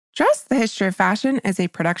Dress, the History of Fashion is a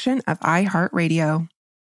production of iHeartRadio.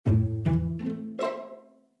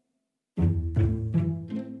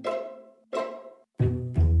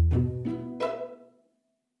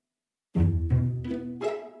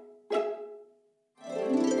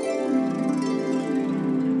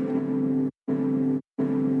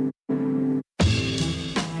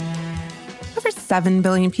 Over 7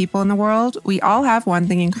 billion people in the world, we all have one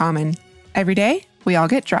thing in common. Every day, we all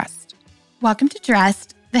get dressed. Welcome to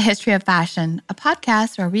Dressed, the History of Fashion, a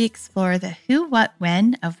podcast where we explore the who, what,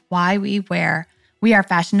 when of why we wear. We are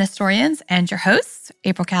fashion historians and your hosts,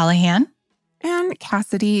 April Callahan and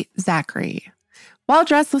Cassidy Zachary. Well,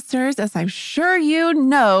 dress listeners, as I'm sure you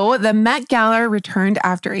know, the Met Gala returned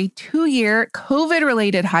after a 2-year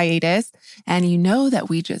COVID-related hiatus, and you know that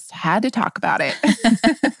we just had to talk about it.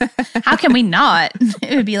 How can we not?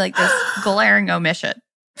 It would be like this glaring omission.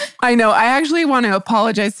 I know. I actually want to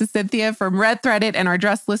apologize to Cynthia from Red Threaded and our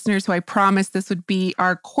dress listeners who I promised this would be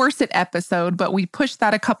our corset episode, but we pushed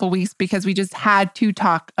that a couple weeks because we just had to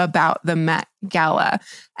talk about the Met Gala.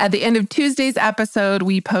 At the end of Tuesday's episode,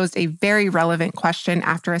 we posed a very relevant question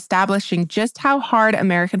after establishing just how hard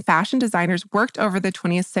American fashion designers worked over the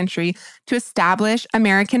 20th century to establish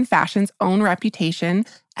American fashion's own reputation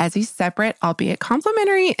as a separate, albeit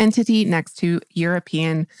complementary entity next to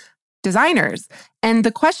European designers. And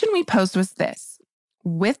the question we posed was this: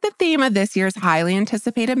 with the theme of this year's highly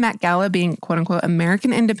anticipated Met Gala being quote unquote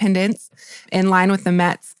American independence, in line with the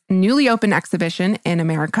Met's newly opened exhibition In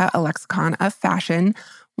America, a Lexicon of Fashion,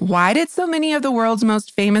 why did so many of the world's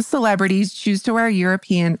most famous celebrities choose to wear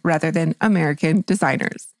European rather than American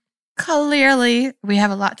designers? Clearly, we have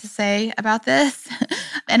a lot to say about this.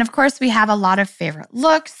 And of course, we have a lot of favorite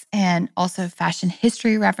looks and also fashion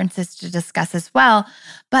history references to discuss as well.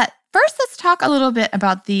 But first, let's talk a little bit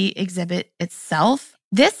about the exhibit itself.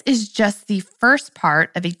 This is just the first part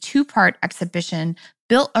of a 2-part exhibition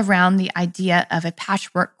built around the idea of a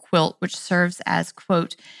patchwork quilt, which serves as,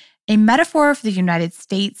 quote, a metaphor for the United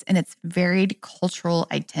States and its varied cultural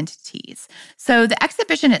identities. So the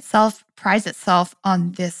exhibition itself prides itself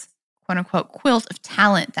on this quote-unquote quilt of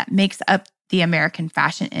talent that makes up the American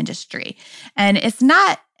fashion industry. And it's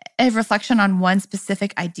not a reflection on one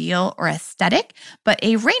specific ideal or aesthetic, but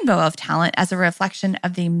a rainbow of talent as a reflection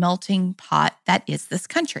of the melting pot that is this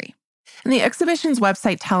country. And the exhibition's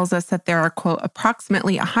website tells us that there are, quote,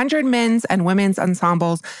 approximately 100 men's and women's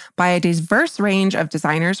ensembles by a diverse range of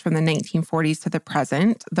designers from the 1940s to the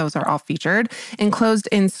present. Those are all featured, enclosed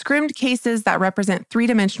in scrimmed cases that represent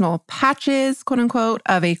 3-dimensional patches, quote unquote,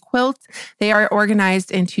 of a quilt. They are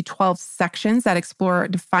organized into 12 sections that explore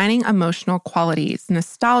defining emotional qualities: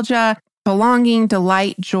 nostalgia, belonging,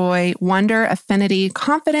 delight, joy, wonder, affinity,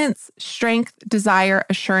 confidence, strength, desire,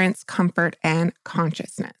 assurance, comfort, and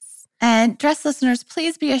consciousness. And dress listeners,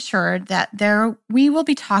 please be assured that we will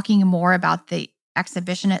be talking more about the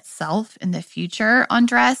exhibition itself in the future on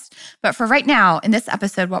Dressed. But for right now, in this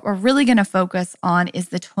episode, what we're really going to focus on is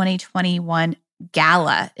the 2021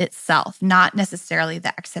 gala itself, not necessarily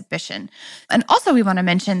the exhibition. And also, we want to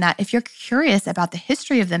mention that if you're curious about the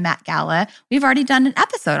history of the Met Gala, we've already done an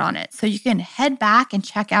episode on it. So you can head back and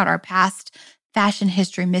check out our past Fashion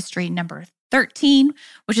History Mystery number 13,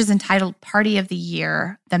 which is entitled Party of the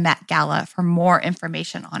Year, the Met Gala, for more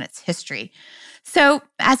information on its history. So,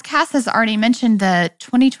 as Cass has already mentioned, the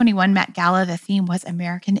 2021 Met Gala, the theme was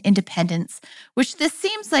American independence, which this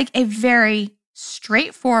seems like a very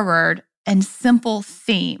straightforward and simple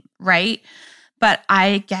theme, right? But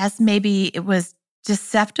I guess maybe it was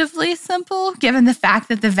deceptively simple, given the fact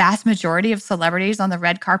that the vast majority of celebrities on the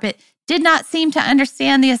red carpet did not seem to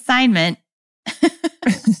understand the assignment.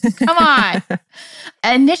 Come on.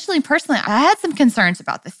 Initially, personally, I had some concerns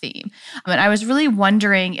about the theme. I was really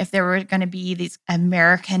wondering if there were going to be these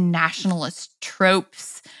American nationalist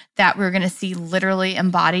tropes that we were going to see literally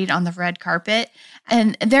embodied on the red carpet.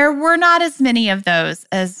 And there were not as many of those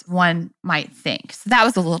as one might think. So that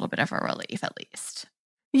was a little bit of a relief, at least.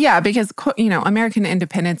 Yeah, because, American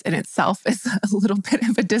independence in itself is a little bit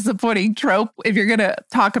of a disappointing trope if you're going to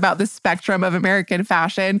talk about the spectrum of American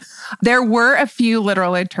fashion. There were a few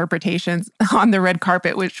literal interpretations on the red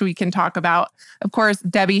carpet, which we can talk about. Of course,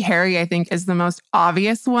 Debbie Harry, I think, is the most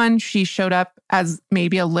obvious one. She showed up as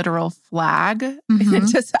maybe a literal flag in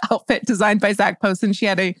this outfit designed by Zach Post, and she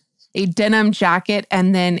had a denim jacket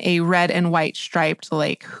and then a red and white striped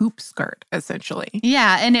hoop skirt, essentially.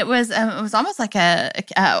 Yeah, and it was almost like a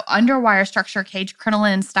underwire structure, cage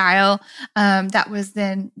crinoline style that was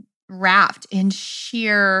then wrapped in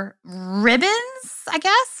sheer ribbons, I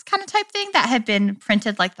guess, kind of type thing that had been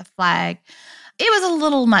printed like the flag. was a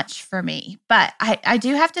little much for me. But I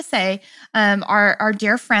do have to say, our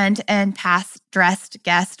dear friend and past dressed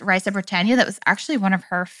guest, Raisa Britannia, that was actually one of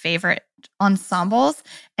her favorite ensembles.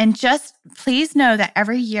 And just please know that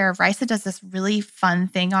every year Raisa does this really fun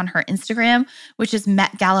thing on her Instagram, which is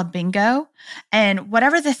Met Gala Bingo. And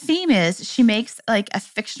whatever the theme is, she makes like a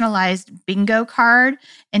fictionalized bingo card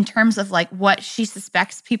in terms of like what she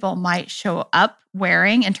suspects people might show up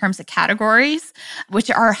wearing in terms of categories,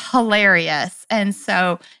 which are hilarious. And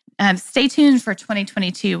so stay tuned for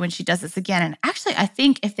 2022 when she does this again. And actually, I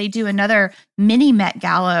think if they do another mini Met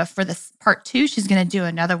Gala for this part 2, she's going to do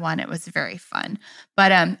another one. It was very fun.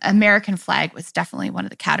 But American flag was definitely one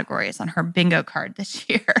of the categories on her bingo card this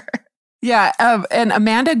year. Yeah. And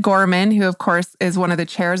Amanda Gorman, who, of course, is one of the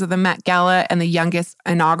chairs of the Met Gala and the youngest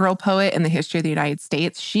inaugural poet in the history of the United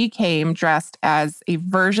States, she came dressed as a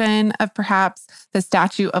version of perhaps the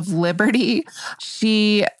Statue of Liberty.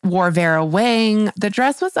 She wore Vera Wang. The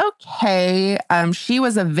dress was okay. She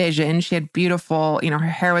was a vision. She had beautiful, her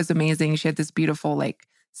hair was amazing. She had this beautiful, like,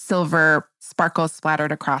 silver sparkles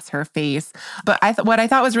splattered across her face. But what I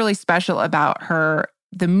thought was really special about her,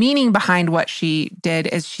 the meaning behind what she did,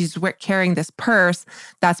 is she's carrying this purse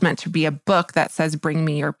that's meant to be a book that says, "Bring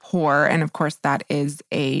me your poor." And of course, that is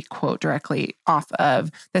a quote directly off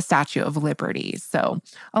of the Statue of Liberty. So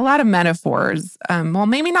a lot of metaphors. Well,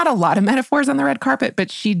 maybe not a lot of metaphors on the red carpet,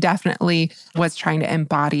 but she definitely was trying to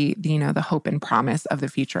embody, the hope and promise of the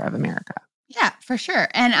future of America. Yeah, for sure.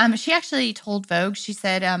 And she actually told Vogue, she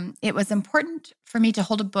said, it was important for me to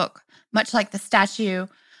hold a book, much like the statue,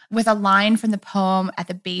 with a line from the poem at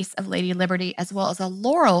the base of Lady Liberty, as well as a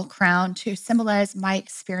laurel crown to symbolize my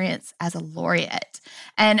experience as a laureate.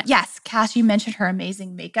 And yes, Cass, you mentioned her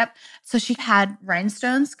amazing makeup. So she had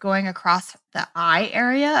rhinestones going across the eye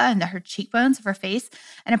area and her cheekbones of her face.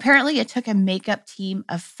 And apparently it took a makeup team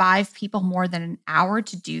of 5 people more than an hour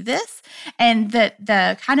to do this. And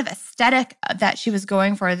the kind of aesthetic that she was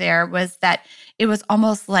going for there was that it was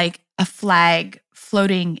almost like a flag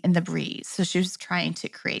floating in the breeze. So she was trying to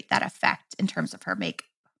create that effect in terms of her makeup.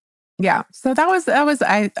 Yeah. So that was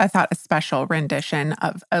I thought a special rendition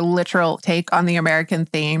of a literal take on the American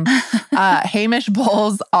theme. Hamish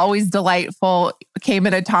Bowles, always delightful, came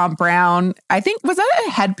in a Tom Brown. I think, was that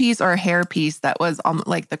a headpiece or a hairpiece that was on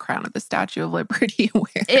like the crown of the Statue of Liberty?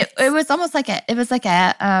 It was almost like a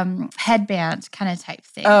headband kind of type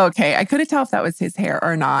thing. Oh, okay. I couldn't tell if that was his hair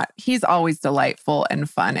or not. He's always delightful and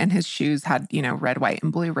fun. And his shoes had, red, white,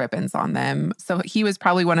 and blue ribbons on them. So he was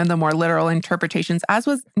probably one of the more literal interpretations, as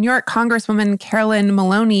was New York Congresswoman Carolyn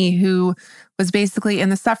Maloney, who was basically in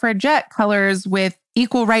the suffragette colors with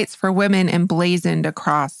equal rights for women emblazoned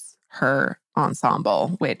across her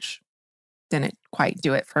ensemble, which didn't quite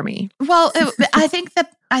do it for me. Well, I think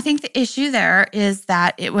the issue there is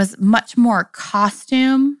that it was much more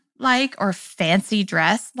costume like or fancy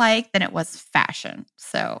dress like than it was fashion.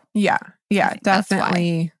 So yeah,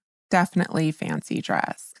 definitely fancy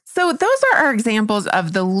dress. So those are our examples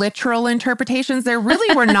of the literal interpretations. There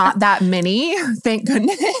really were not that many, thank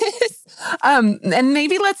goodness. And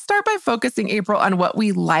maybe let's start by focusing, April, on what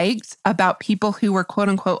we liked about people who were quote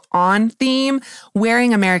unquote on theme,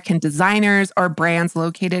 wearing American designers or brands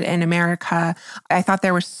located in America. I thought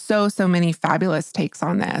there were so many fabulous takes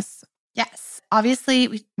on this. Yes. Obviously,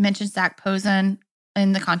 we mentioned Zac Posen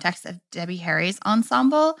in the context of Debbie Harry's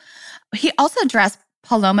ensemble. He also dressed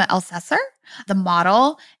Paloma Elsesser, the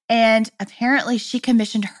model, and apparently she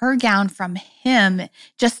commissioned her gown from him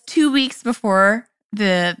just 2 weeks before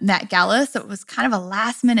the Met Gala. So it was kind of a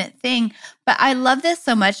last minute thing. But I love this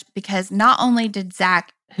so much because not only did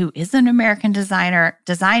Zac, who is an American designer,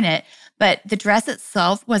 design it, but the dress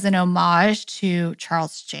itself was an homage to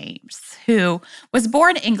Charles James, who was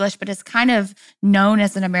born English, but is kind of known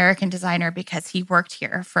as an American designer because he worked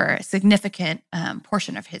here for a significant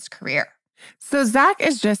portion of his career. So Zac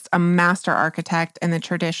is just a master architect in the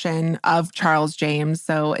tradition of Charles James.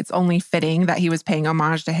 So it's only fitting that he was paying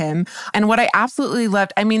homage to him. And what I absolutely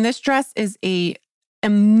loved, this dress is an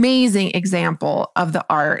amazing example of the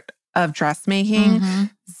art of dressmaking. Mm-hmm.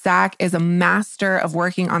 Zac is a master of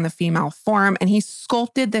working on the female form, and he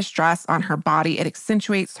sculpted this dress on her body. It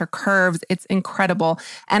accentuates her curves. It's incredible.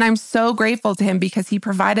 And I'm so grateful to him because he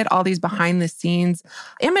provided all these behind the scenes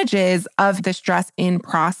images of this dress in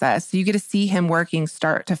process. So you get to see him working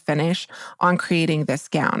start to finish on creating this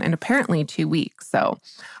gown, and apparently 2 weeks. So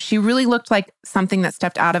she really looked like something that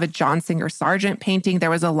stepped out of a John Singer Sargent painting. There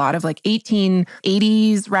was a lot of like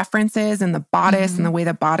 1880s references in the bodice and the way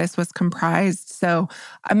the bodice was comprised. So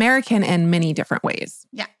American in many different ways.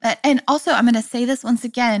 Yeah. And also, I'm going to say this once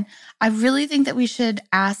again. I really think that we should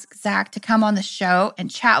ask Zach to come on the show and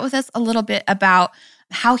chat with us a little bit about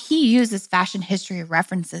how he uses fashion history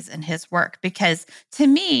references in his work. Because to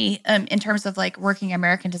me, in terms of like working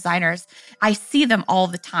American designers, I see them all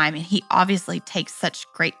the time. And he obviously takes such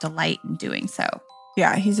great delight in doing so.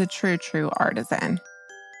 Yeah, he's a true artisan.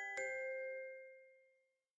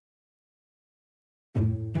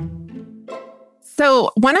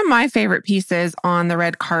 So one of my favorite pieces on the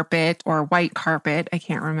red carpet or white carpet, I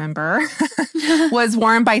can't remember, was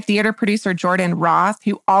worn by theater producer Jordan Roth,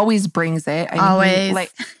 who always brings it. Always.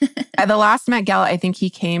 At the last Met Gala, I think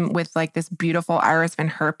he came with like this beautiful Iris Van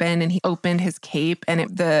Herpen, and he opened his cape and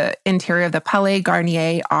the interior of the Palais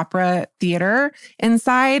Garnier Opera Theater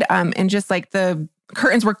inside, and just like the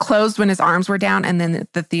curtains were closed when his arms were down, and then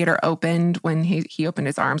the theater opened when he opened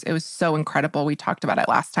his arms. It was so incredible. We talked about it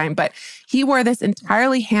last time, but he wore this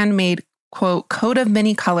entirely handmade, quote, coat of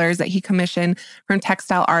many colors that he commissioned from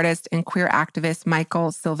textile artist and queer activist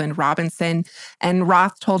Michael Sylvan Robinson. And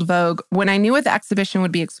Roth told Vogue, "When I knew what the exhibition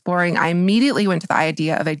would be exploring, I immediately went to the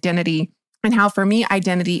idea of identity and how for me,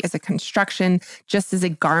 identity is a construction, just as a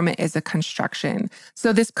garment is a construction.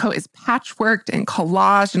 So this coat is patchworked and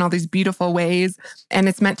collaged in all these beautiful ways, and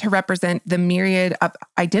it's meant to represent the myriad of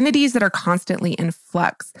identities that are constantly in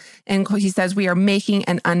flux." And he says, we are making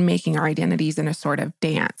and unmaking our identities in a sort of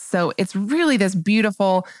dance. So it's really this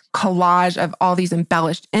beautiful collage of all these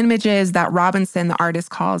embellished images that Robinson, the artist,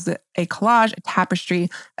 calls it a collage, a tapestry,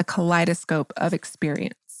 a kaleidoscope of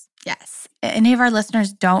experience. Yes. Any of our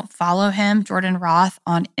listeners don't follow him, Jordan Roth,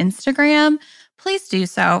 on Instagram, please do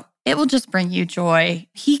so. It will just bring you joy.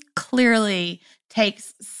 He clearly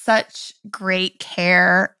takes such great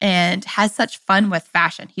care and has such fun with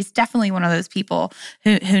fashion. He's definitely one of those people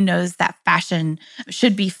who knows that fashion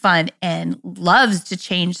should be fun and loves to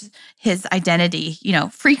change his identity,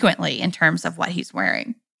 frequently in terms of what he's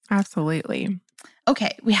wearing. Absolutely.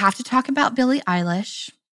 Okay, we have to talk about Billie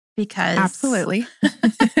Eilish. Because absolutely.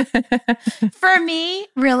 For me,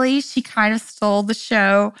 really, she kind of stole the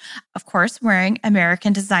show. Of course, wearing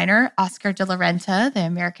American designer Oscar de la Renta, the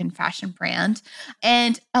American fashion brand,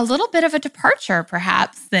 and a little bit of a departure,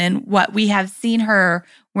 perhaps, than what we have seen her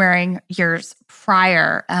wearing years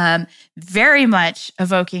prior. Very much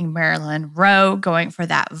evoking Marilyn Monroe, going for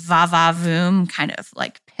that va-va-voom kind of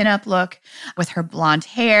like pinup look with her blonde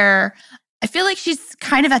hair. I feel like she's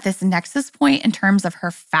kind of at this nexus point in terms of her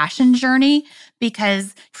fashion journey,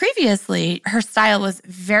 because previously her style was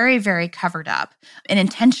very, very covered up, and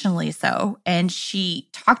intentionally so. And she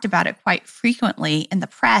talked about it quite frequently in the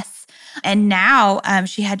press. And now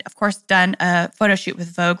she had, of course, done a photo shoot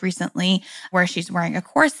with Vogue recently where she's wearing a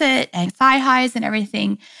corset and thigh highs and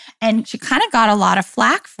everything. And she kind of got a lot of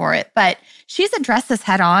flack for it, but she's addressed this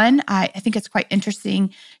head on. I think it's quite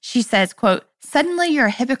interesting. She says, quote, "Suddenly you're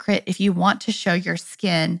a hypocrite if you want to show your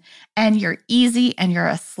skin, and you're easy and you're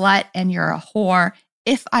a slut and you're a whore.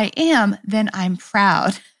 If I am, then I'm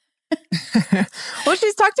proud." Well,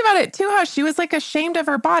 she's talked about it too, how she was like ashamed of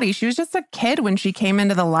her body. She was just a kid when she came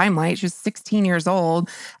into the limelight. She was 16 years old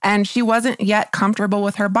and she wasn't yet comfortable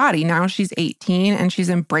with her body. Now she's 18 and she's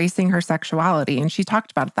embracing her sexuality. And she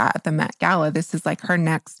talked about that at the Met Gala. This is like her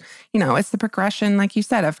next, it's the progression, like you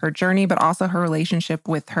said, of her journey, but also her relationship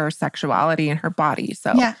with her sexuality and her body.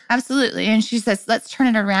 So yeah, absolutely. And she says, let's turn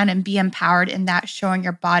it around and be empowered in that showing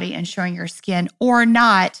your body and showing your skin or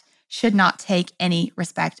not should not take any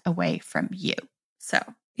respect away from you. So,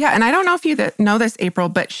 yeah. And I don't know if you know this, April,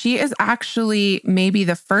 but she is actually maybe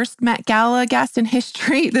the first Met Gala guest in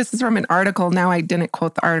history. This is from an article. Now, I didn't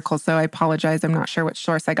quote the article, so I apologize. I'm not sure which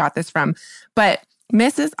source I got this from. But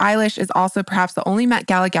Mrs. Eilish is also perhaps the only Met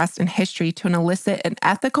Gala guest in history to elicit an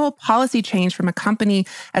ethical policy change from a company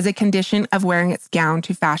as a condition of wearing its gown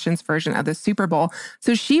to fashion's version of the Super Bowl.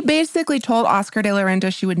 So she basically told Oscar de la Renta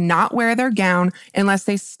she would not wear their gown unless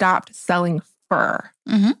they stopped selling fur,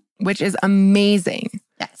 which is amazing.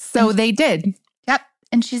 Yes. So they did. Yep.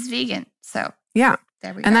 And she's vegan. So yeah.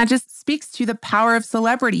 There we and go. That just speaks to the power of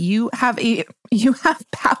celebrity. You have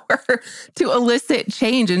power to elicit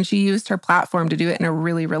change, and she used her platform to do it in a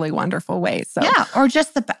really, really wonderful way. So yeah, or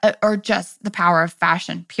just the power of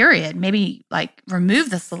fashion. Period. Maybe like remove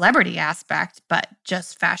the celebrity aspect, but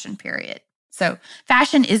just fashion. Period. So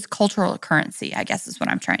fashion is cultural currency, I guess, is what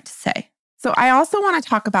I'm trying to say. So I also want to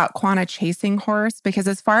talk about Quanah Chasing Horse, because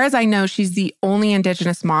as far as I know, she's the only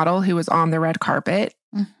Indigenous model who was on the red carpet.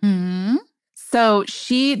 Mm-hmm. So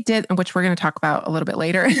she did, which we're going to talk about a little bit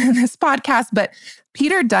later in this podcast, but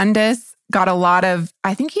Peter Dundas got a lot of,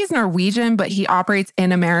 I think he's Norwegian, but he operates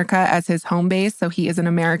in America as his home base. So he is an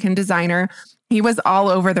American designer. He was all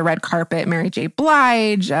over the red carpet. Mary J.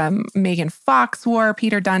 Blige, Megan Fox wore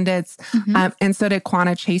Peter Dundas, and so did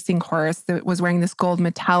Quanah Chasing Horse that was wearing this gold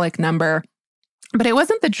metallic number. But it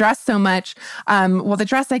wasn't the dress so much. The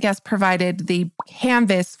dress, I guess, provided the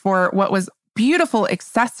canvas for what was beautiful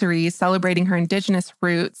accessories celebrating her indigenous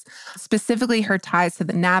roots, specifically her ties to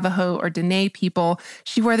the Navajo or Dene people.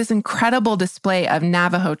 She wore this incredible display of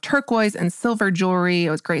Navajo turquoise and silver jewelry. It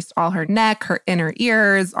was graced all her neck, her inner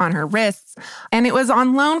ears, on her wrists. And it was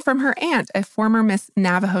on loan from her aunt, a former Miss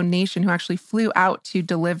Navajo Nation, who actually flew out to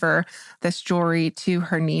deliver this jewelry to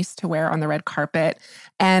her niece to wear on the red carpet.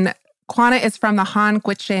 And Quanah is from the Han,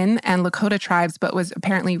 Gwich'in, and Lakota tribes, but was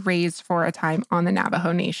apparently raised for a time on the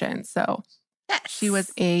Navajo Nation. So she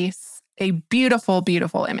was a beautiful,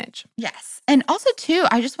 beautiful image. Yes. And also, too,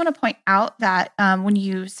 I just want to point out that when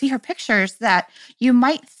you see her pictures, that you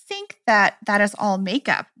might think that that is all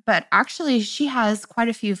makeup, but actually she has quite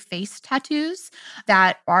a few face tattoos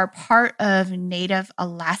that are part of Native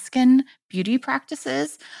Alaskan beauty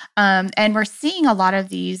practices. And we're seeing a lot of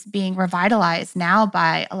these being revitalized now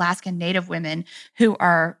by Alaskan Native women who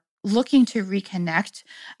are looking to reconnect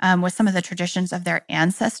with some of the traditions of their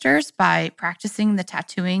ancestors by practicing the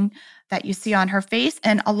tattooing that you see on her face.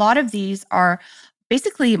 And a lot of these are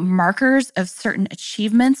basically markers of certain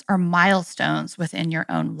achievements or milestones within your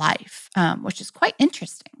own life, which is quite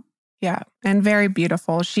interesting. Yeah, and very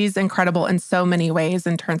beautiful. She's incredible in so many ways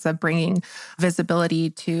in terms of bringing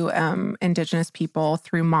visibility to Indigenous people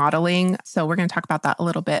through modeling. So we're going to talk about that a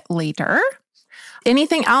little bit later.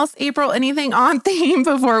 Anything else, April? Anything on theme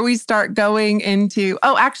before we start going into...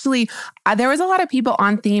 Oh, actually, there was a lot of people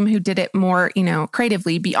on theme who did it more,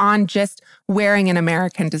 creatively beyond just wearing an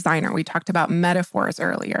American designer. We talked about metaphors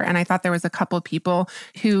earlier, and I thought there was a couple of people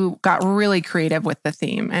who got really creative with the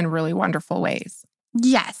theme in really wonderful ways.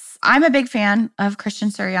 Yes. I'm a big fan of Christian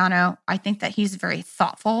Siriano. I think that he's very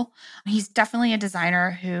thoughtful. He's definitely a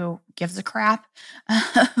designer who gives a crap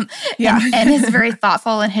and is very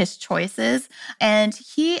thoughtful in his choices. And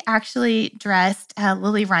he actually dressed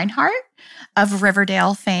Lily Reinhart of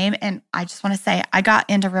Riverdale fame. And I just want to say, I got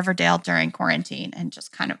into Riverdale during quarantine and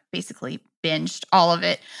just kind of basically binged all of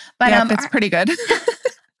it. But it's pretty good.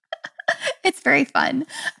 It's very fun.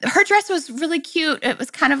 Her dress was really cute. It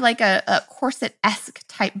was kind of like a corset-esque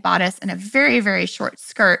type bodice and a very, very short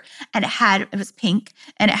skirt. And it was pink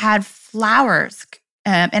and it had flowers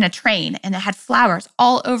in a train, and it had flowers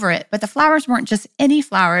all over it. But the flowers weren't just any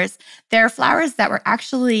flowers. They're flowers that were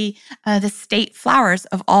actually the state flowers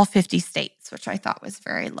of all 50 states, which I thought was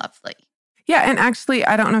very lovely. Yeah, and actually,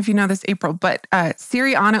 I don't know if you know this, April, but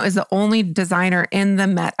Siriano is the only designer in the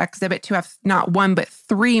Met exhibit to have not one, but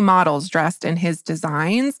 3 models dressed in his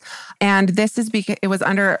designs. And this is because it was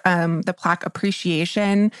under the plaque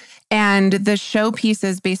appreciation. And the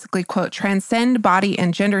showpieces basically, quote, transcend body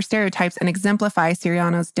and gender stereotypes and exemplify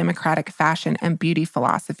Siriano's democratic fashion and beauty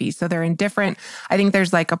philosophy. So they're in different, I think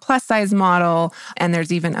there's like a plus size model, and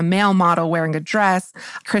there's even a male model wearing a dress.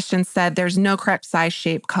 Christian said, there's no correct size,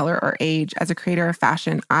 shape, color, or age. As a creator of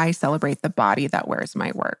fashion, I celebrate the body that wears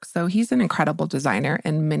my work. So he's an incredible designer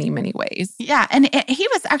in many, many ways. Yeah, and he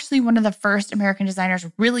was actually one of the first American designers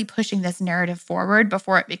really pushing this narrative forward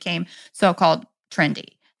before it became so-called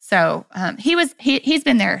trendy. So he's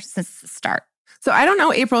been there since the start. So I don't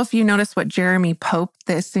know, April, if you noticed what Jeremy Pope,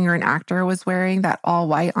 the singer and actor, was wearing, that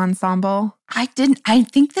all-white ensemble. I didn't. I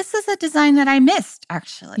think this is a design that I missed,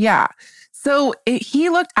 actually. Yeah. So he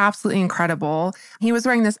looked absolutely incredible. He was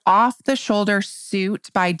wearing this off-the-shoulder suit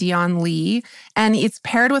by Dion Lee, and it's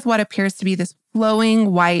paired with what appears to be this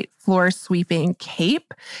flowing white floor-sweeping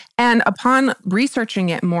cape. And upon researching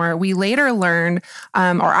it more, we later learned,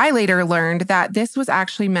 I later learned, that this was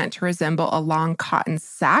actually meant to resemble a long cotton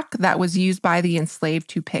sack that was used by the enslaved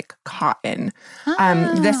to pick cotton.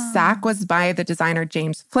 This sack was by the designer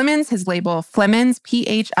James Flemons, his label Flemons,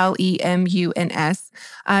 P-H-L-E-M-U-N-S,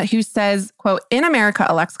 who says, quote, in America,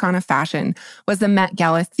 a lexicon of fashion was the Met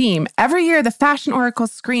Gala theme. Every year, the fashion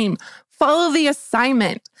oracles scream, follow the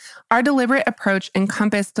assignment. Our deliberate approach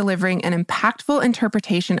encompassed delivering an impactful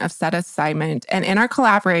interpretation of said assignment. And in our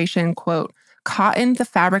collaboration, quote, cotton, the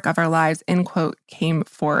fabric of our lives, end quote, came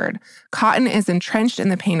forward. Cotton is entrenched in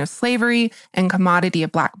the pain of slavery and commodity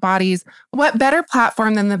of Black bodies. What better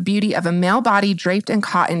platform than the beauty of a male body draped in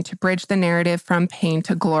cotton to bridge the narrative from pain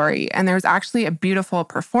to glory? And there's actually a beautiful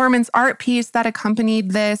performance art piece that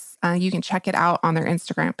accompanied this. You can check it out on their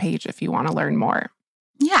Instagram page if you want to learn more.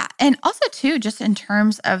 Yeah. And also, too, just in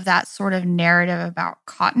terms of that sort of narrative about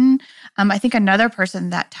cotton, I think another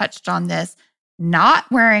person that touched on this, not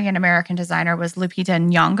wearing an American designer, was Lupita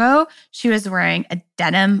Nyong'o. She was wearing a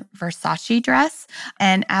denim Versace dress.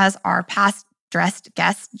 And as our past dressed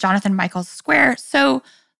guest, Jonathan Michael Square, so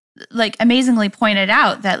amazingly pointed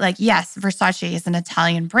out that yes, Versace is an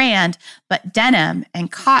Italian brand, but denim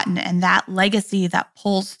and cotton and that legacy that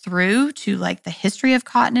pulls through to the history of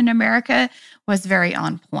cotton in America was very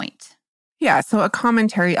on point. Yeah, so a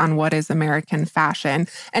commentary on what is American fashion.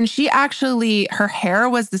 And she actually, her hair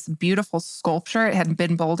was this beautiful sculpture. It had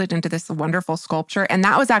been molded into this wonderful sculpture. And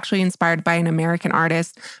that was actually inspired by an American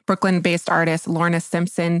artist, Brooklyn-based artist, Lorna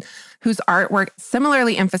Simpson, whose artwork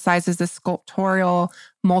similarly emphasizes the sculptural,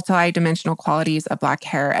 multi-dimensional qualities of Black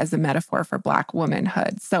hair as a metaphor for Black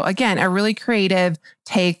womanhood. So again, a really creative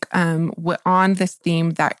take on this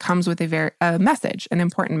theme that comes with a message, an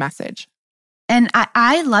important message. And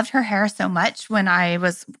I loved her hair so much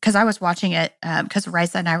because I was watching it because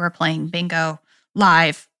Risa and I were playing bingo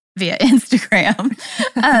live via Instagram.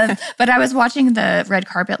 But I was watching the red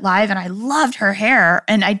carpet live and I loved her hair.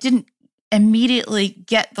 And I didn't immediately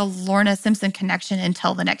get the Lorna Simpson connection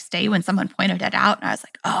until the next day when someone pointed it out. And I was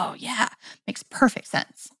like, oh yeah, makes perfect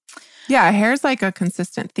sense. Yeah, hair's like a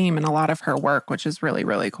consistent theme in a lot of her work, which is really,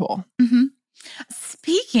 really cool. Mm-hmm.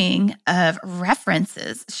 Speaking of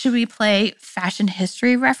references, should we play fashion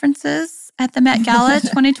history references at the Met Gala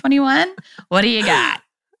 2021? What do you got?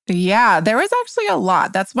 Yeah, there was actually a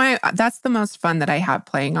lot. That's the most fun that I have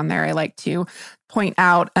playing on there. I like to point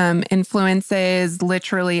out influences,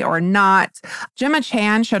 literally or not. Gemma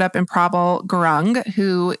Chan showed up in Prabal Gurung,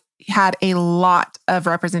 who had a lot of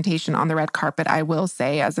representation on the red carpet, I will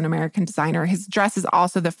say, as an American designer. His dress is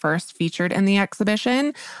also the first featured in the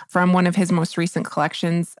exhibition from one of his most recent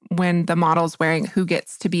collections when the model's wearing Who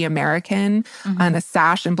Gets to Be American and a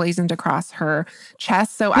sash emblazoned across her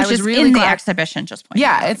chest. So I was really glad. The exhibition, just pointing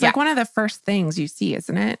Yeah, out. it's like one of the first things you see,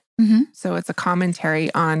 isn't it? Mm-hmm. So it's a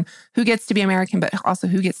commentary on who gets to be American, but also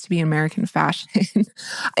who gets to be American fashion.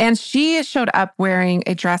 And she showed up wearing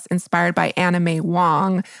a dress inspired by Anna May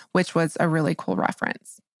Wong, which was a really cool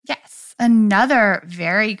reference. Yes. Another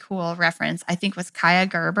very cool reference, I think, was Kaia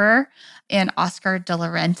Gerber and Oscar de la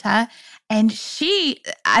Renta. And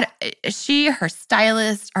her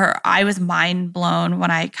stylist, I was mind blown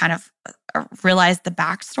when I kind of realized the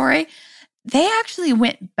backstory. They actually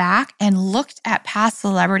went back and looked at past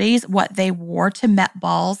celebrities, what they wore to Met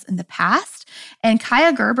balls in the past. And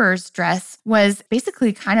Kaia Gerber's dress was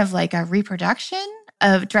basically kind of like a reproduction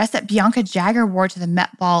of dress that Bianca Jagger wore to the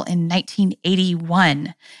Met Ball in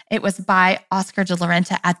 1981. It was by Oscar de la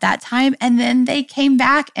Renta at that time. And then they came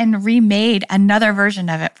back and remade another version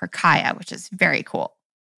of it for Kaia, which is very cool.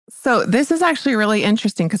 So this is actually really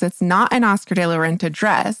interesting because it's not an Oscar de la Renta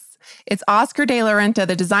dress. It's Oscar de la Renta.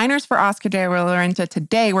 The designers for Oscar de la Renta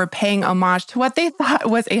today were paying homage to what they thought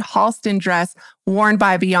was a Halston dress worn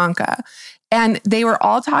by Bianca. And they were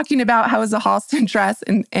all talking about how it was a Halston dress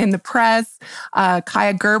in the press.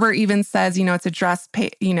 Kaia Gerber even says, it's a dress,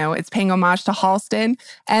 it's paying homage to Halston.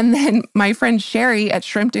 And then my friend Sherry at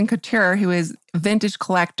Shrimpton Couture, who is vintage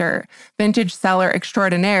collector, vintage seller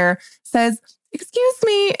extraordinaire, says, excuse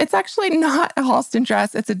me, it's actually not a Halston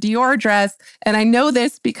dress. It's a Dior dress. And I know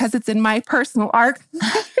this because it's in my personal art.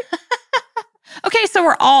 Okay, so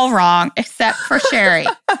we're all wrong except for Sherry.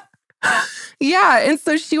 Yeah. And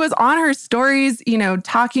so she was on her stories,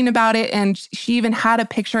 talking about it. And she even had a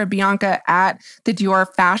picture of Bianca at the Dior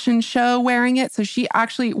fashion show wearing it. So she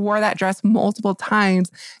actually wore that dress multiple times.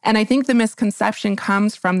 And I think the misconception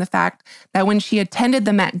comes from the fact that when she attended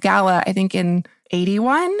the Met Gala, I think in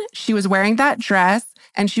 81, she was wearing that dress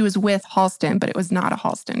and she was with Halston, but it was not a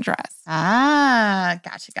Halston dress. Ah,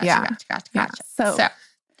 gotcha. Yeah. So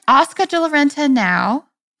Oscar de la Renta now.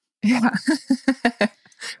 Yeah.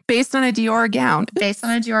 Based on a Dior gown.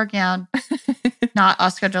 Not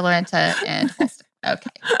Oscar de la Renta and Halston. Okay.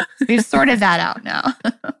 We've sorted that out now.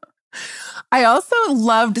 I also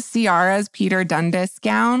loved Ciara's Peter Dundas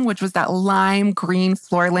gown, which was that lime green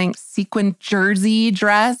floor-length sequin jersey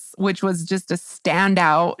dress, which was just a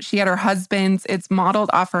standout. She had it's modeled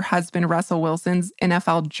off her husband, Russell Wilson's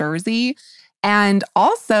NFL jersey. And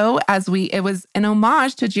also, it was an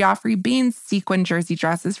homage to Geoffrey Bean's sequin jersey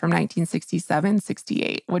dresses from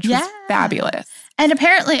 1967-68, which was fabulous. And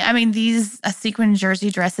apparently, these sequin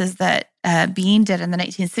jersey dresses that Bean did in the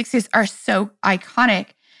 1960s are so iconic.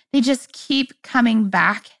 They just keep coming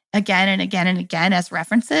back again and again and again as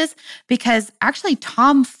references because actually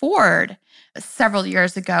Tom Ford several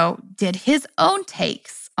years ago did his own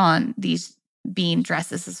takes on these Bean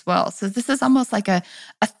dresses as well. So this is almost like a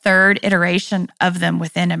third iteration of them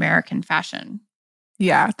within American fashion.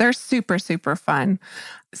 Yeah, they're super, super fun.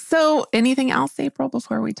 So anything else, April,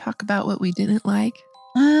 before we talk about what we didn't like?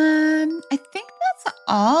 I think that's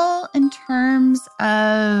all in terms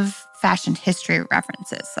of fashion history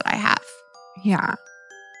references that I have. Yeah.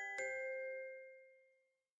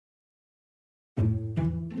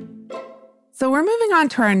 So we're moving on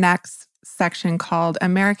to our next section called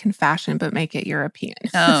American Fashion, but Make It European.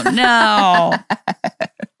 Oh, no.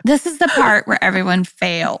 This is the part where everyone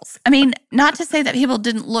fails. I mean, not to say that people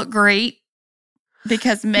didn't look great,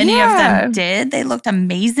 because many of them did. They looked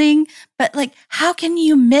amazing. But like, how can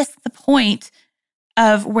you miss the point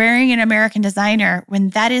of wearing an American designer when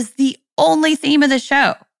that is the only theme of the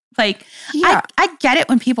show? Like, I get it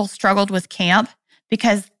when people struggled with camp,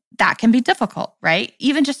 because that can be difficult, right?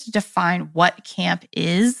 Even just to define what camp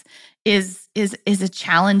is a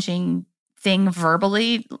challenging thing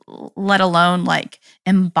verbally, let alone like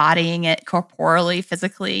embodying it corporally,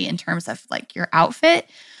 physically in terms of like your outfit.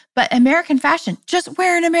 But American fashion, just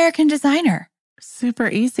wear an American designer. Super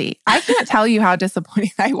easy. I can't tell you how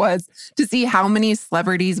disappointed I was to see how many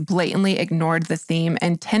celebrities blatantly ignored the theme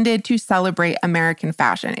and tended to celebrate American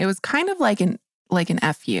fashion. It was kind of like an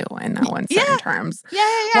FU in that one certain terms.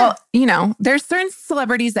 Yeah. Well, you know, there's certain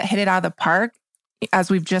celebrities that hit it out of the park,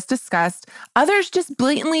 as we've just discussed. Others just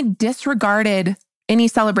blatantly disregarded any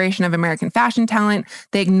celebration of American fashion talent.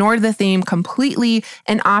 They ignored the theme completely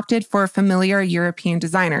and opted for familiar European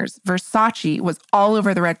designers. Versace was all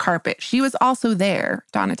over the red carpet. She was also there,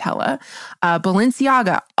 Donatella.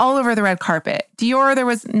 Balenciaga, all over the red carpet. Dior, there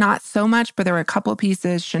was not so much, but there were a couple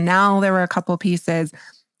pieces. Chanel, there were a couple pieces.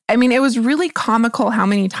 I mean, it was really comical how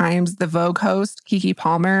many times the Vogue host, Keke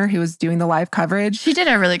Palmer, who was doing the live coverage. She did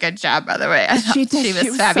a really good job, by the way. She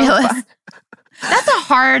was fabulous. So That's a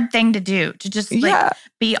hard thing to do, to just like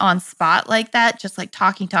be on spot like that, just like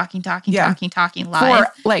talking live.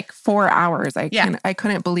 For like 4 hours. I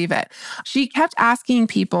couldn't believe it. She kept asking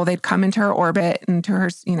people, they'd come into her orbit, into her,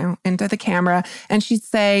 into the camera, and she'd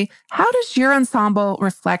say, "How does your ensemble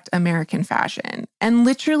reflect American fashion?" And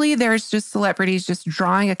literally there's just celebrities just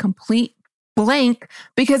drawing a complete blank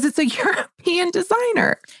because it's a European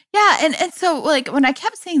designer. Yeah. And so like when I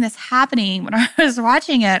kept seeing this happening, when I was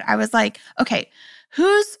watching it, I was like, okay,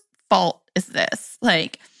 whose fault is this?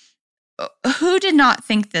 Like, who did not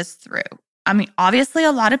think this through? I mean, obviously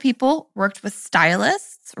a lot of people worked with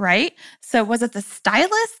stylists, right? So was it the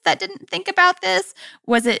stylist that didn't think about this?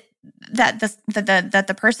 Was it that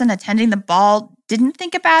the person attending the ball didn't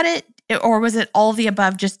think about it? Or was it all of the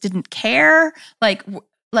above, just didn't care? Like,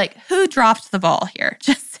 who dropped the ball here?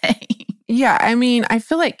 Just saying. Yeah, I mean, I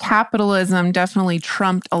feel like capitalism definitely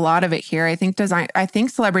trumped a lot of it here. I think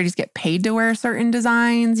celebrities get paid to wear certain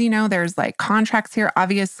designs. There's like contracts here.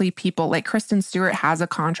 Obviously, people like Kristen Stewart has a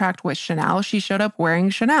contract with Chanel. She showed up wearing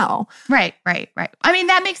Chanel. Right. I mean,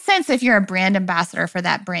 that makes sense. If you're a brand ambassador for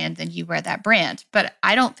that brand, then you wear that brand. But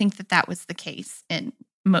I don't think that was the case in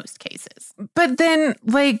most cases. But then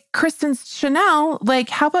like Kristen Chanel, like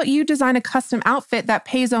how about you design a custom outfit that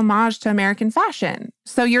pays homage to American fashion?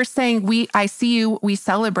 So you're saying I see you, we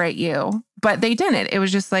celebrate you, but they didn't. It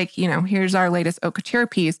was just like, here's our latest haute couture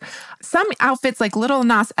piece. Some outfits like Lil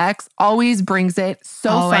Nas X always brings it.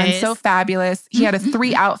 So fun, so fabulous. He had a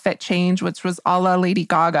 3 outfit change, which was a la Lady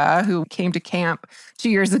Gaga, who came to camp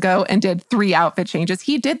 2 years ago and did 3 outfit changes.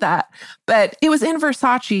 He did that, but it was in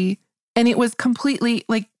Versace. And it was completely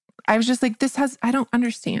like, I was just like, I don't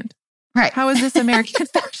understand. Right. How is this American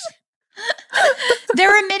fashion? There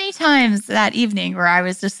were many times that evening where I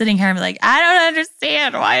was just sitting here and be like, I don't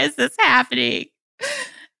understand. Why is this happening?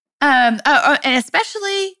 And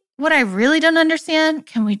especially what I really don't understand,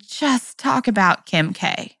 can we just talk about Kim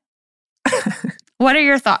K? What are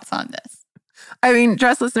your thoughts on this? I mean,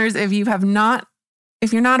 dress listeners, if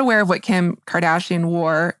you're not aware of what Kim Kardashian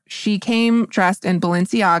wore, she came dressed in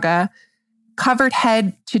Balenciaga, covered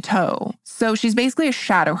head to toe. So she's basically a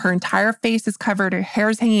shadow. Her entire face is covered, her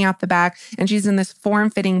hair's hanging out the back, and she's in this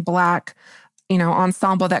form-fitting black,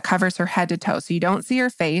 ensemble that covers her head to toe. So you don't see her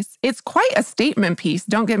face. It's quite a statement piece.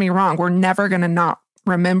 Don't get me wrong. We're never going to not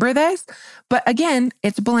remember this. But again,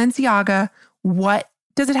 it's Balenciaga. What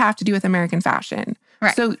does it have to do with American fashion?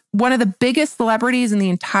 Right. So one of the biggest celebrities in the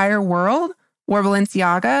entire world wore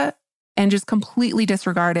Balenciaga and just completely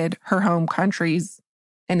disregarded her home country's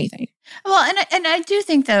anything. Well, and I do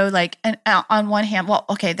think though, like, on one hand,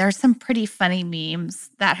 there's some pretty funny memes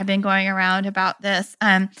that have been going around about this.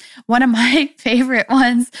 One of my favorite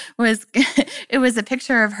ones was, it was a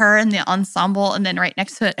picture of her in the ensemble, and then right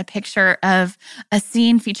next to it, a picture of a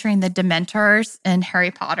scene featuring the Dementors in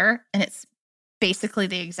Harry Potter, and it's basically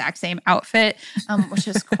the exact same outfit, which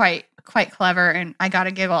is quite clever, and I got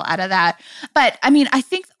a giggle out of that. But I mean, I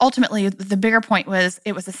think ultimately the bigger point was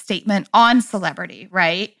it was a statement on celebrity,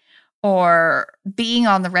 right? Or being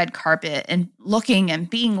on the red carpet and looking and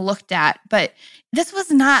being looked at. But this was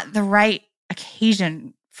not the right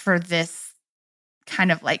occasion for this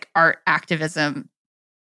kind of like art activism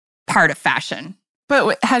part of fashion.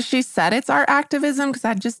 But has she said it's art activism? Because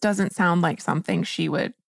that just doesn't sound like something she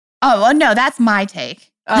would. Oh, well, no, that's my take.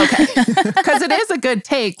 Okay. Because it is a good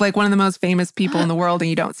take, like one of the most famous people in the world, and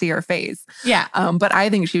you don't see her face. Yeah. But I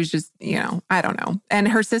think she was just, I don't know. And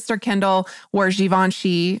her sister Kendall wore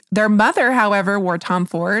Givenchy. Their mother, however, wore Tom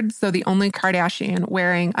Ford. So the only Kardashian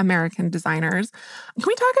wearing American designers. Can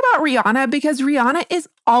we talk about Rihanna? Because Rihanna is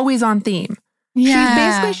always on theme. Yeah. She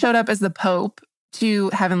basically showed up as the Pope to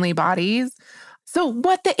Heavenly Bodies. So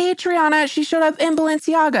what the H, Rihanna? She showed up in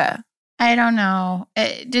Balenciaga. I don't know.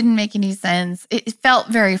 It didn't make any sense. It felt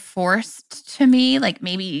very forced to me. Like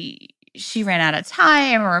maybe she ran out of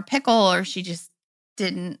time or a pickle, or she just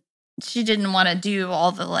didn't want to do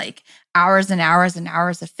all the like hours and hours and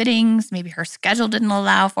hours of fittings. Maybe her schedule didn't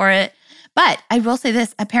allow for it. But I will say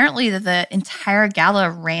this, apparently the entire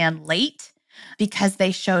gala ran late because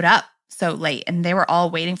they showed up so late and they were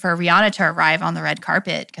all waiting for Rihanna to arrive on the red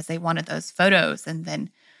carpet because they wanted those photos. And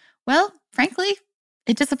then, well, frankly,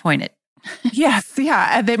 it disappointed. Yes,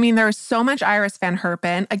 yeah. I mean, there was so much Iris Van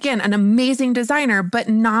Herpen. Again, an amazing designer, but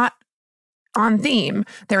not on theme.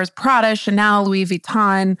 There was Prada, Chanel, Louis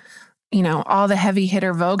Vuitton, all the heavy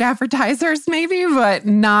hitter Vogue advertisers maybe, but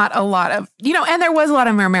not a lot of, and there was a lot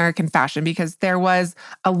of American fashion because there was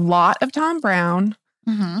a lot of Thom Browne.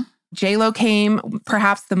 Mm-hmm. J-Lo came,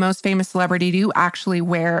 perhaps the most famous celebrity to actually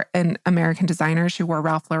wear an American designer. She wore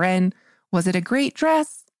Ralph Lauren. Was it a great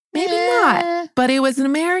dress? Maybe not, but it was an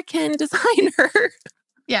American designer.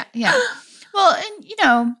 Yeah. Well,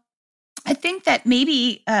 and, I think that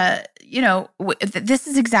maybe, this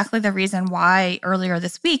is exactly the reason why earlier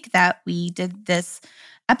this week that we did this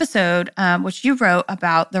episode, which you wrote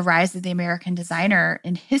about the rise of the American designer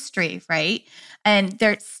in history, right? And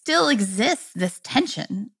there still exists this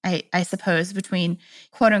tension, I suppose, between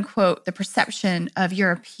quote unquote, the perception of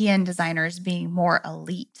European designers being more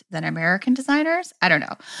elite than American designers. I don't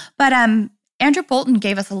know. But Andrew Bolton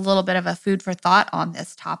gave us a little bit of a food for thought on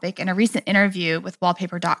this topic. In a recent interview with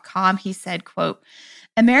wallpaper.com, he said, quote,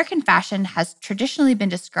 American fashion has traditionally been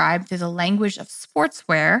described through the language of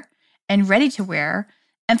sportswear and ready-to-wear,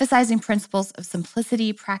 emphasizing principles of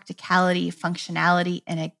simplicity, practicality, functionality,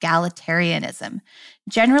 and egalitarianism.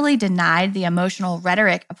 Generally denied the emotional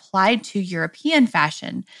rhetoric applied to European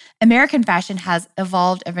fashion, American fashion has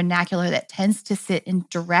evolved a vernacular that tends to sit in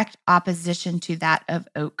direct opposition to that of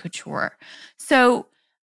haute couture. So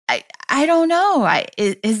I don't know.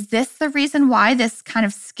 Is this the reason why this kind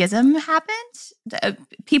of schism happened?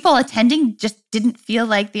 People attending just didn't feel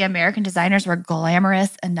like the American designers were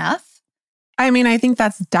glamorous enough? I mean, I think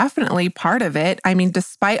that's definitely part of it. I mean,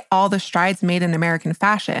 despite all the strides made in American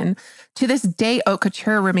fashion, to this day, haute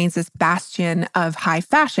couture remains this bastion of high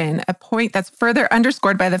fashion, a point that's further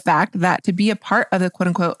underscored by the fact that to be a part of the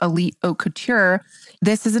quote-unquote elite haute couture,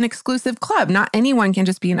 this is an exclusive club. Not anyone can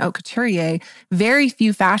just be an haute couturier. Very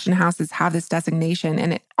few fashion houses have this designation,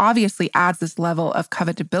 and it obviously adds this level of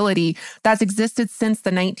covetability that's existed since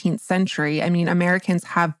the 19th century. I mean, Americans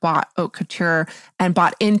have bought haute couture and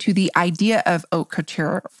bought into the idea of haute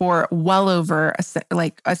couture for well over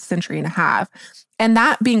a century and a half. And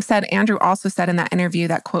that being said, Andrew also said in that interview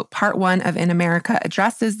that, quote, part one of In America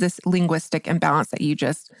addresses this linguistic imbalance that you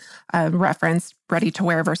just referenced,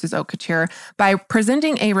 ready-to-wear versus haute couture, by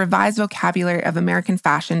presenting a revised vocabulary of American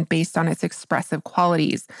fashion based on its expressive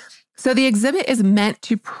qualities. So the exhibit is meant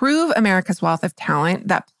to prove America's wealth of talent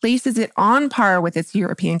that places it on par with its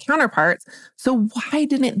European counterparts. So why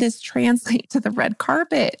didn't this translate to the red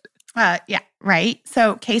carpet? Yeah, right.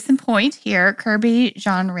 So case in point here, Kirby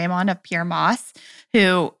Jean Raymond of Pierre Moss,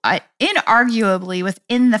 who inarguably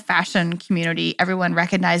within the fashion community, everyone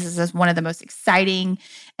recognizes as one of the most exciting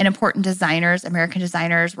and important designers, American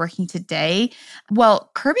designers working today. Well,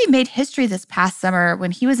 Kirby made history this past summer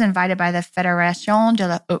when he was invited by the Fédération de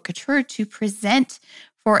la Haute Couture to present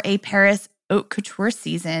for a Paris haute couture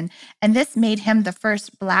season. And this made him the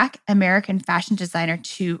first Black American fashion designer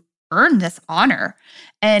to earn this honor.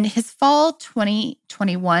 And his fall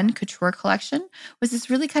 2021 couture collection was this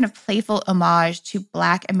really kind of playful homage to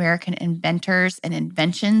Black American inventors and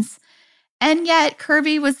inventions. And yet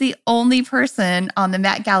Kirby was the only person on the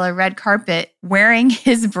Met Gala red carpet wearing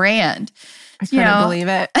his brand. I couldn't believe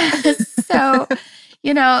it. So,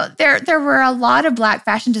 there were a lot of Black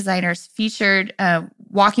fashion designers featured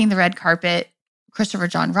walking the red carpet. Christopher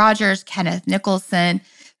John Rogers, Kenneth Nicholson,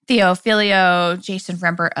 Theo Filio, Jason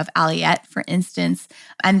Rembert of Aliette, for instance.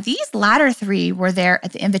 And these latter three were there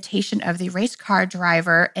at the invitation of the race car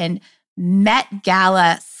driver and Met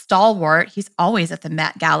Gala stalwart, he's always at the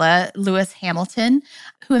Met Gala, Lewis Hamilton,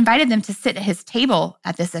 who invited them to sit at his table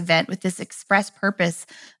at this event with this express purpose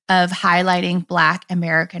of highlighting Black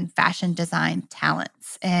American fashion design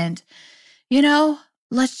talents. And,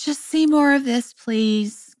 let's just see more of this,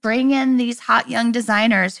 please. Bring in these hot young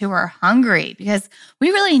designers who are hungry because we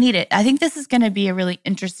really need it. I think this is going to be a really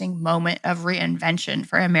interesting moment of reinvention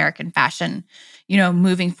for American fashion,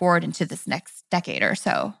 moving forward into this next decade or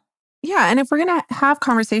so. Yeah. And if we're going to have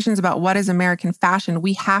conversations about what is American fashion,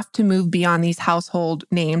 we have to move beyond these household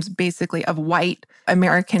names, basically, of white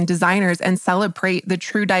American designers and celebrate the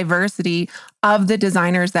true diversity of the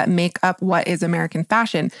designers that make up what is American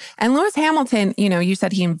fashion. And Lewis Hamilton, you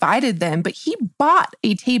said he invited them, but he bought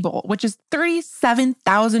a table, which is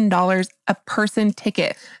 $37,000 a person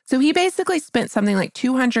ticket. So he basically spent something like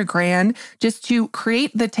 $200,000 just to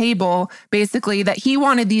create the table, basically, that he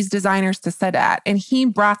wanted these designers to sit at. And he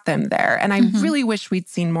brought them there. And I really wish we'd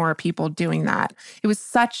seen more people doing that. It was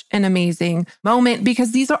such an amazing moment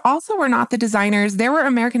because these were not the designers. There were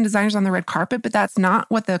American designers on the red carpet, but that's not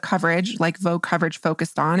what the coverage, like Vogue coverage,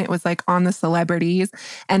 focused on. It was like on the celebrities.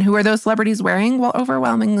 And who are those celebrities wearing? Well,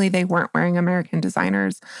 overwhelmingly, they weren't wearing American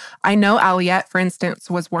designers. I know Aliette, for instance,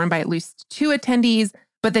 was worn by at least 2 attendees,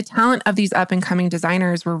 but the talent of these up-and-coming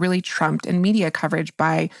designers were really trumped in media coverage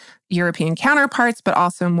by European counterparts, but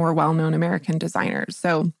also more well-known American designers.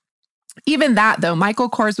 So even that, though, Michael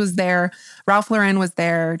Kors was there, Ralph Lauren was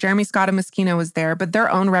there, Jeremy Scott and Moschino was there, but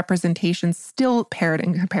their own representation still paired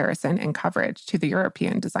in comparison and coverage to the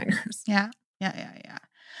European designers. Yeah.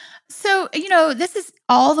 So, this is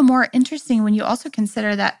all the more interesting when you also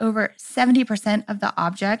consider that over 70% of the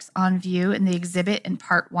objects on view in the exhibit in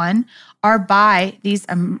part 1 are by these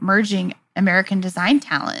emerging American design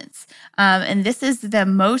talents. And this is the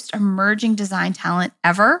most emerging design talent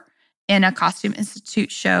ever in a Costume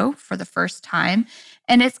Institute show for the first time.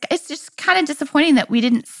 And it's just kind of disappointing that we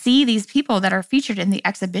didn't see these people that are featured in the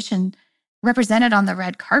exhibition represented on the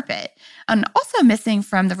red carpet. And also missing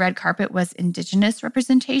from the red carpet was Indigenous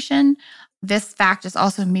representation. This fact is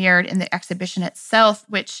also mirrored in the exhibition itself,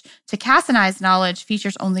 which, to Cass and I's knowledge,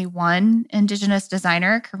 features only one Indigenous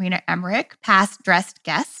designer, Karina Emmerich, past dressed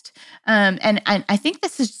guest. And I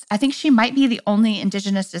think she might be the only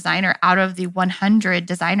Indigenous designer out of the 100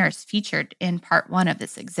 designers featured in part 1 of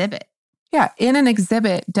this exhibit. Yeah, in an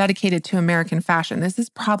exhibit dedicated to American fashion. This is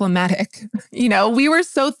problematic. We were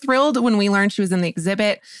so thrilled when we learned she was in the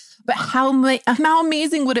exhibit, but how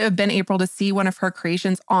amazing would it have been, April, to see one of her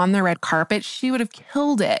creations on the red carpet? She would have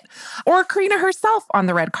killed it. Or Karina herself on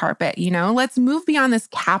the red carpet. Let's move beyond this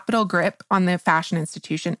capital grip on the fashion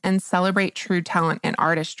institution and celebrate true talent and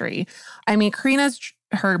artistry. I mean,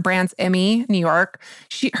 her brand's Emmy, New York.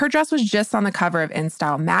 Her dress was just on the cover of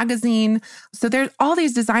InStyle magazine. So there's all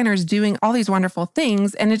these designers doing all these wonderful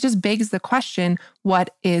things. And it just begs the question,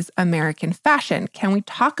 what is American fashion? Can we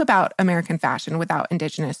talk about American fashion without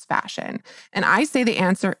Indigenous fashion? And I say the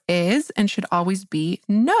answer is and should always be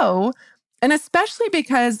no. And especially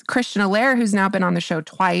because Christian Allaire, who's now been on the show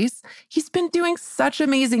twice, he's been doing such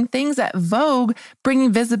amazing things at Vogue,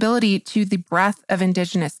 bringing visibility to the breadth of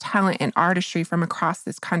Indigenous talent and artistry from across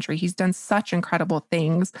this country. He's done such incredible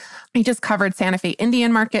things. He just covered Santa Fe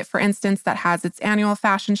Indian Market, for instance, that has its annual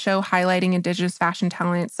fashion show highlighting Indigenous fashion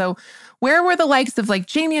talent. So where were the likes of like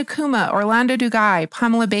Jamie Akuma, Orlando Dugai,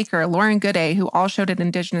 Pamela Baker, Lauren Gooday, who all showed at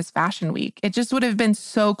Indigenous Fashion Week? It just would have been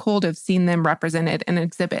so cool to have seen them represented in an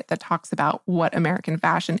exhibit that talks about what American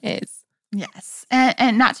fashion is. Yes.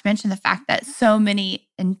 And not to mention the fact that so many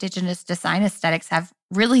Indigenous design aesthetics have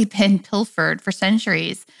really been pilfered for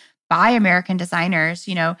centuries by American designers.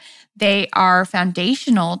 They are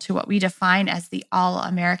foundational to what we define as the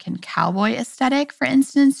all-American cowboy aesthetic, for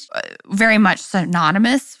instance, very much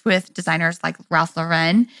synonymous with designers like Ralph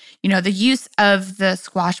Lauren. The use of the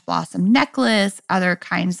squash blossom necklace, other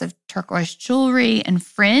kinds of turquoise jewelry and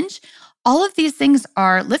fringe, all of these things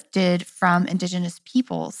are lifted from Indigenous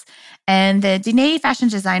peoples. And the Dene fashion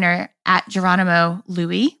designer at Geronimo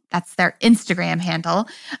Louis, that's their Instagram handle,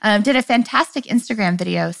 did a fantastic Instagram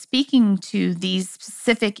video speaking to these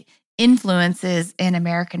specific influences in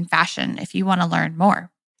American fashion if you want to learn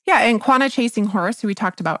more. Yeah, and Quanah Chasing Horse, who we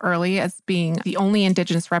talked about early as being the only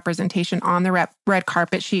Indigenous representation on the red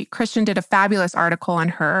carpet. Christian did a fabulous article on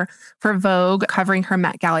her for Vogue covering her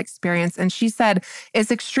Met Gala experience. And she said, it's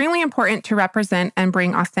extremely important to represent and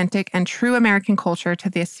bring authentic and true American culture to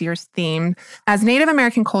this year's theme, as Native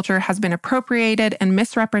American culture has been appropriated and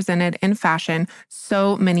misrepresented in fashion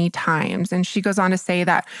so many times. And she goes on to say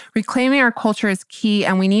that reclaiming our culture is key,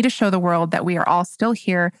 and we need to show the world that we are all still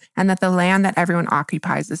here and that the land that everyone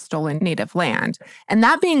occupies the stolen native land. And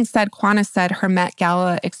that being said, Kwanna said her Met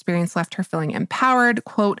Gala experience left her feeling empowered,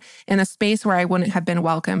 quote, in a space where I wouldn't have been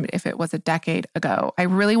welcomed if it was a decade ago. I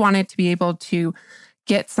really wanted to be able to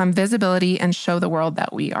get some visibility and show the world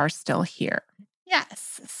that we are still here.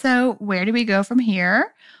 Yes. So where do we go from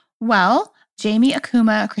here? Well, Jamie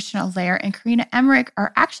Akuma, Christian Allaire, and Karina Emmerich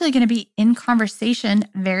are actually going to be in conversation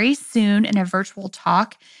very soon in a virtual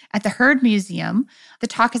talk at the Heard Museum. The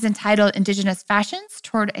talk is entitled Indigenous Fashions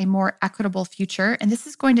Toward a More Equitable Future, and this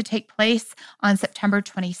is going to take place on September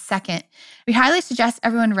 22nd. We highly suggest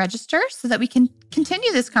everyone register so that we can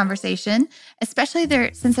continue this conversation, especially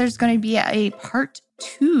since there's going to be a part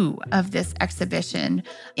 2 of this exhibition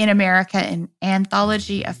in America, an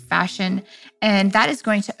anthology of fashion. And that is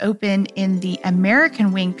going to open in the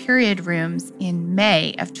American Wing Period Rooms in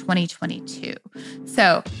May of 2022.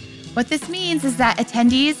 So what this means is that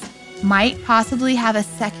attendees might possibly have a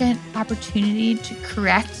second opportunity to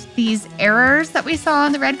correct these errors that we saw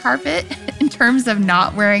on the red carpet in terms of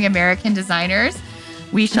not wearing American designers.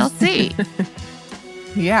 We shall see.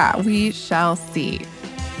 Yeah, we shall see.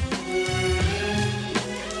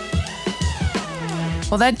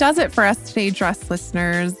 Well, that does it for us today, Dressed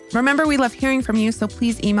listeners. Remember, we love hearing from you, so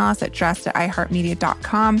please email us at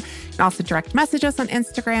dressed@iheartmedia.com and also direct message us on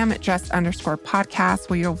Instagram at dressed_podcast,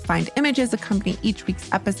 where you'll find images accompanying each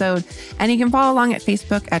week's episode. And you can follow along at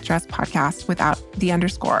Facebook at Dressed Podcast without the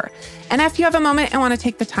underscore. And if you have a moment and want to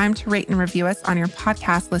take the time to rate and review us on your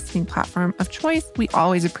podcast listening platform of choice, we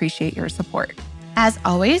always appreciate your support. As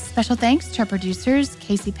always, special thanks to our producers,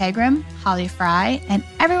 Casey Pegram, Holly Fry, and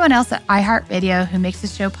everyone else at iHeartRadio who makes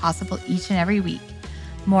this show possible each and every week.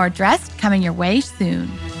 More Dressed coming your way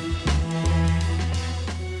soon.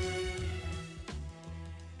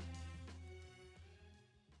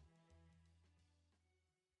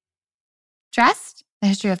 Dressed, The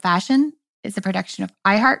History of Fashion is a production of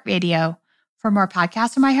iHeartRadio. For more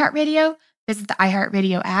podcasts from iHeartRadio, visit the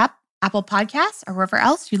iHeartRadio app, Apple Podcasts, or wherever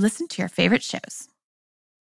else you listen to your favorite shows.